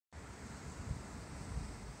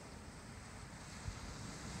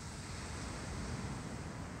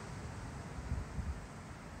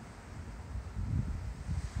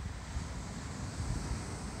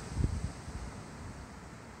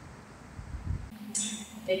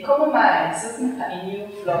Komo mai, Susan Pa'iniu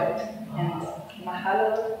Floyd, and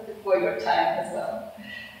mahalo for your time as well.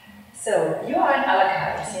 So, you are in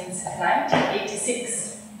Alakai since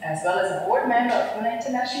 1986, as well as a board member of Huna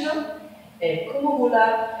International, a Kumu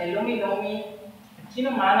Hula, a Lomi-Lomi, a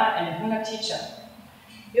Kino Mana, and a Huna teacher.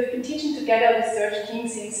 You have been teaching together with Serge King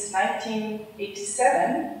since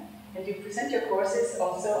 1987, and you present your courses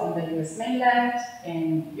also on the US mainland,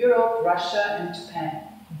 in Europe, Russia, and Japan.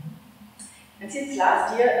 And since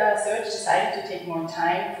last year, Serge decided to take more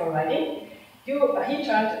time for writing. He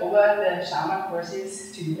turned over the shaman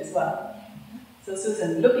courses to you as well. So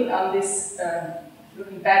Susan, looking back on this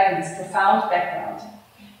profound background,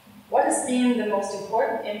 what has been the most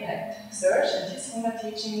important impact Serge and his Huna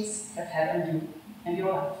teachings have had on you and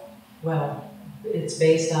your life? Well, it's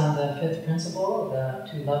based on the fifth principle,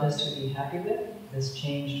 to love is to be happy with. This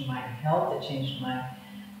changed my health, it changed my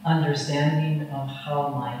understanding of how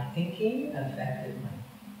my thinking affected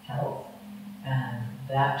my health. And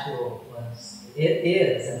that tool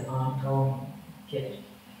is an ongoing gift.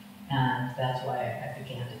 And that's why I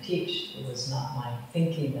began to teach. It was not my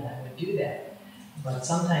thinking that I would do that. But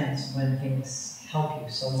sometimes when things help you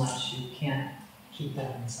so much, you can't keep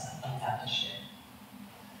them inside. You have to share.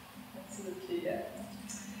 Absolutely, yeah.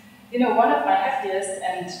 You know, one of my happiest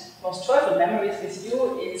and most joyful memories with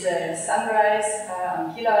you is a sunrise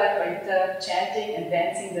on Hila Koita chanting and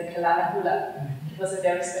dancing the Kalana Hula. It was a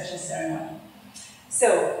very special ceremony.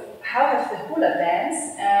 So, how have the Hula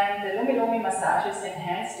dance and the Lomi-Lomi massages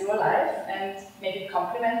enhanced your life and maybe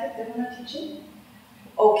complemented the Huna teaching?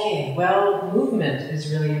 Okay, well, movement is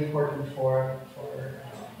really important for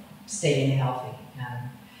staying healthy, and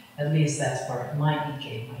at least that's part of my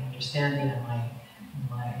EK, my understanding and my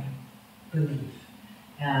belief.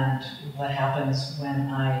 And what happens when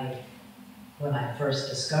I first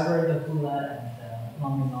discovered the Hula and the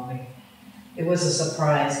Lomi-Lomi, it was a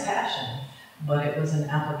surprise passion, but it was an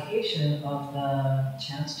application of the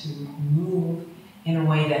chance to move in a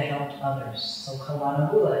way that helped others. So Kalana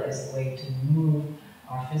Hula is a way to move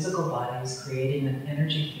our physical bodies, creating an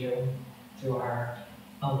energy field through our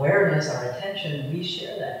awareness, our attention. We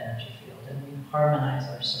share that energy field and we harmonize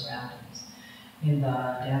our surroundings. In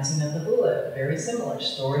the dancing of the Hula, very similar.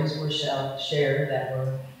 Stories were shared that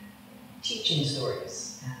were teaching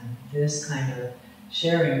stories. And this kind of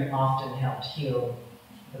sharing often helped heal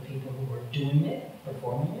the people who were doing it,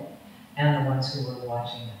 performing it, and the ones who were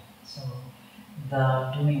watching it. So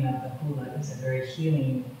the doing of the Hula is a very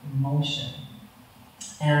healing motion.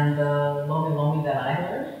 And the Lomi-Lomi that I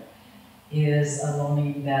learned is a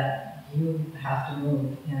Lomi that you have to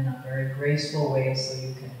move in a very graceful way so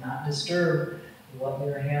you cannot disturb what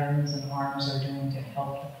your hands and arms are doing to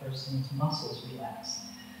help the person's muscles relax.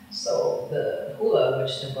 So the Hula,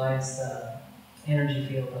 which divides the energy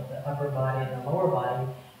field of the upper body and the lower body,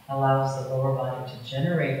 allows the lower body to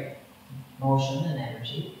generate motion and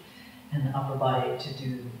energy, and the upper body to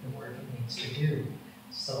do the work it needs to do.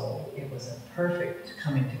 So it was a perfect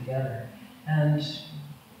coming together. And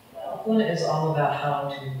well, Huna is all about how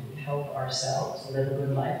to help ourselves live a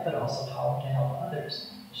good life, but also how to help others.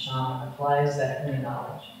 The shaman applies that Huna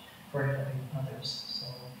knowledge for helping others. So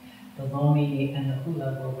the Lomi and the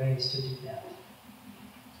Hula were ways to do that.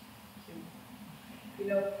 You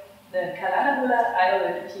know, the Kalana Hula I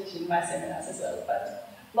already teach in my seminars as well, but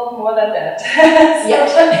not more than that. Yet.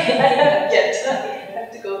 I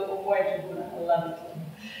have to go more into Hula. I love it.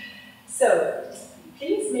 So,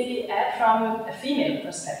 please maybe add from a female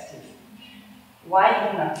perspective. Why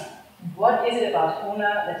Huna? What is it about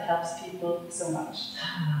Huna that helps people so much?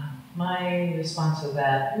 My response to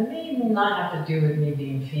that may not have to do with me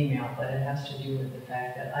being female, but it has to do with the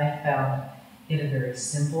fact that I found it a very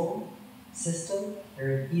simple system,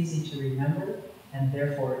 very easy to remember, and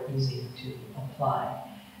therefore easy to apply.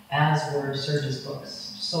 As were Serge's books,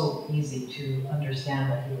 so easy to understand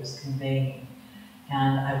what he was conveying.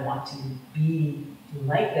 And I want to be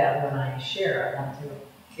like that when I share.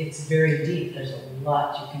 It's very deep. There's a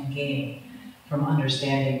lot you can gain from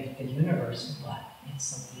understanding the universe, but it's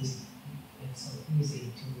so easy. It's so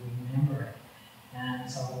easy to remember it. And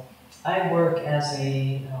so I work as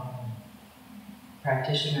a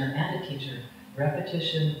practitioner and a teacher,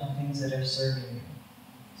 repetition of things that are serving you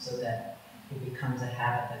so that it becomes a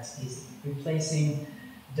habit that's easy. Replacing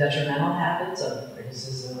detrimental habits of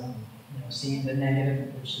criticism, seeing the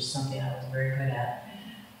negative, which is something I was very good at.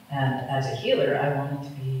 And as a healer, I wanted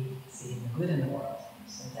to be seeing the good in the world.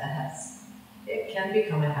 So it can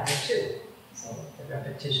become a habit too. So the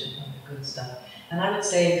repetition of the good stuff. And I would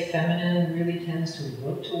say feminine really tends to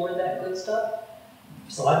look toward that good stuff.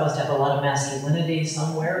 So I must have a lot of masculinity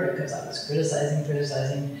somewhere because I was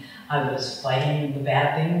criticizing. I was fighting the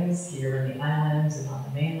bad things here in the islands and on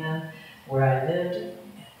the mainland where I lived,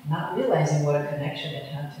 not realizing what a connection it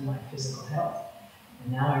had to my physical health.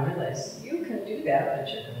 And now I realize you can do that,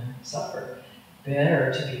 but you're going to suffer.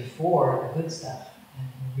 Better to be for the good stuff and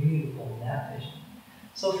really hold that vision.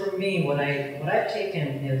 So for me, what I've taken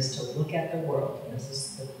is to look at the world, and this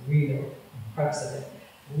is the real crux of it.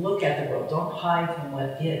 Look at the world. Don't hide from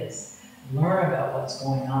what is. Learn about what's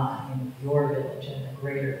going on in your village and the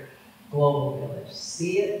greater global village.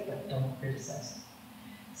 See it, but don't criticize it.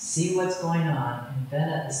 See what's going on, and then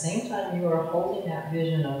at the same time you are holding that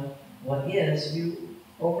vision of what is, you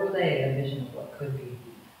overlay a vision of what could be,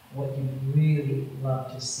 what you really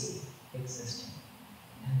love to see existing.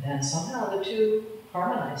 And then somehow the two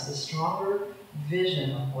harmonize, the stronger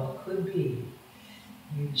vision of what could be.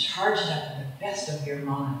 You charge it up to the best of your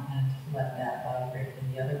mind and let that vibrate,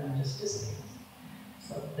 and the other one just dissipates.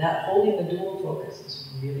 So that holding the dual focus is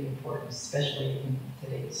really important, especially in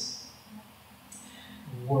today's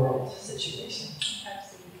world situation.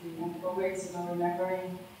 Absolutely, and always,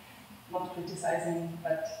 remembering, not criticizing,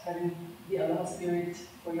 but having the alone spirit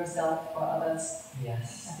for yourself, for others.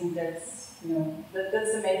 Yes. I think that's,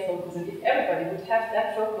 that's the main focus. And if everybody would have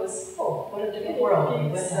that focus, what a different world we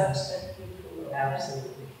would have.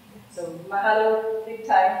 Absolutely. So mahalo, big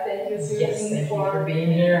time. Thank you, Susan, yes, thank you for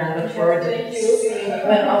being here. I look forward to seeing you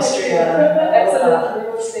in Austria. Absolutely,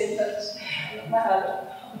 we will stay in touch. Mahalo.